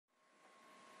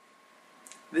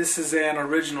This is an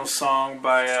original song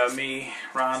by me,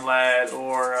 Ron Ladd,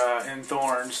 or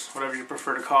Inthorns, whatever you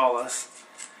prefer to call us.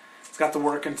 It's got the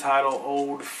working title,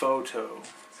 Old Photo.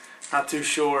 Not too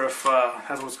sure if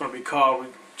that's what it's going to be called. We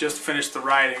just finished the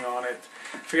writing on it.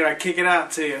 Figured I'd kick it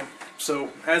out to you. So,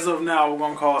 as of now, we're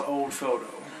going to call it Old Photo.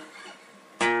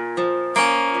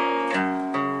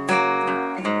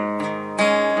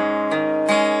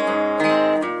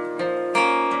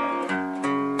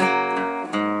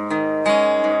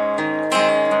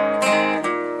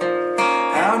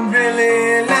 I'd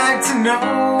really like to know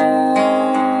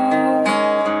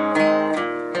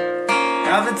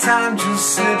how the time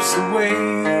just slips away,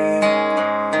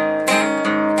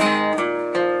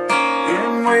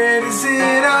 and where does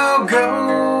it all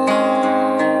go?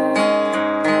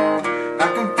 I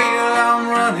can feel I'm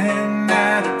running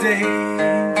out of days.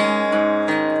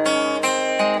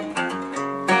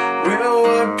 Well,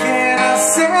 what can I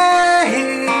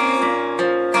say?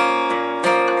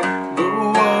 But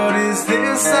what is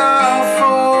this all for?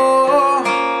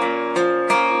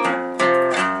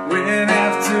 When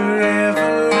after every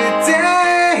day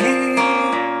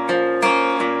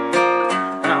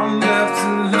I'm left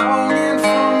longing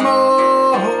for more.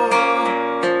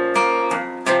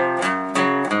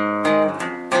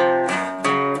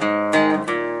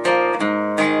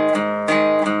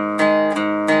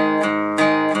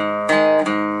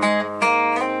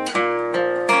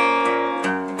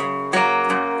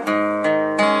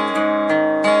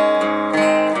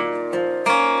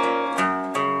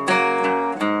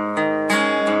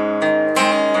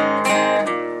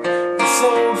 This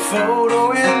old photo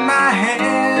in my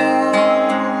hand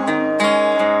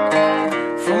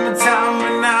from a time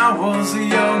when I was a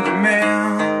younger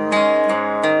man.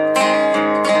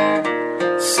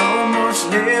 So much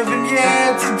living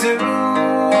yet to do,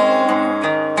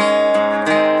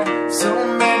 so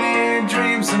many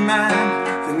dreams of mine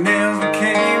that never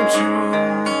came true.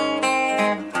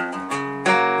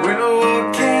 Well, what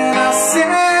can I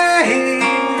say?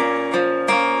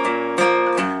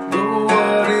 But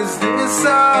what is this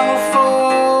all for?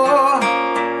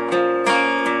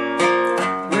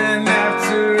 When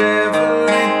after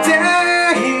every day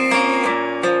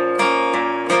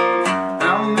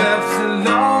I'm left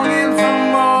longing for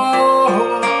more.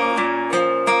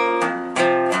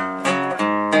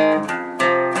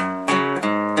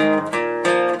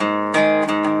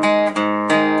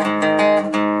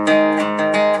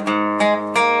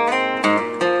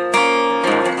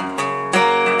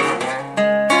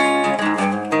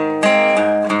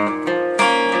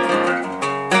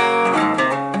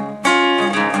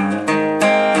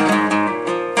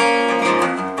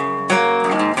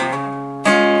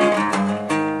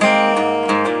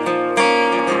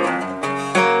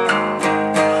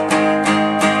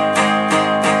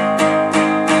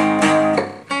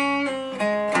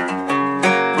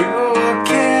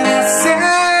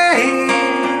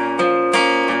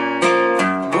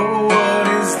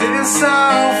 This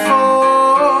all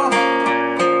for?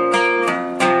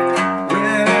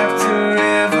 When after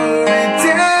every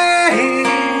day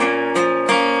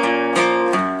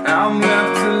I'm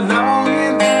left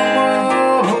longing for more.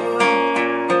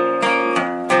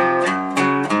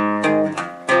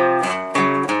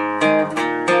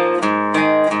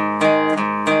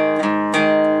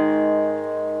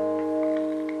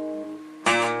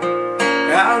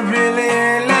 I'd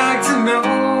really like to know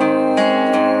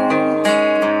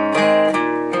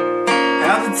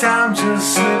how the time just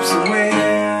slips away.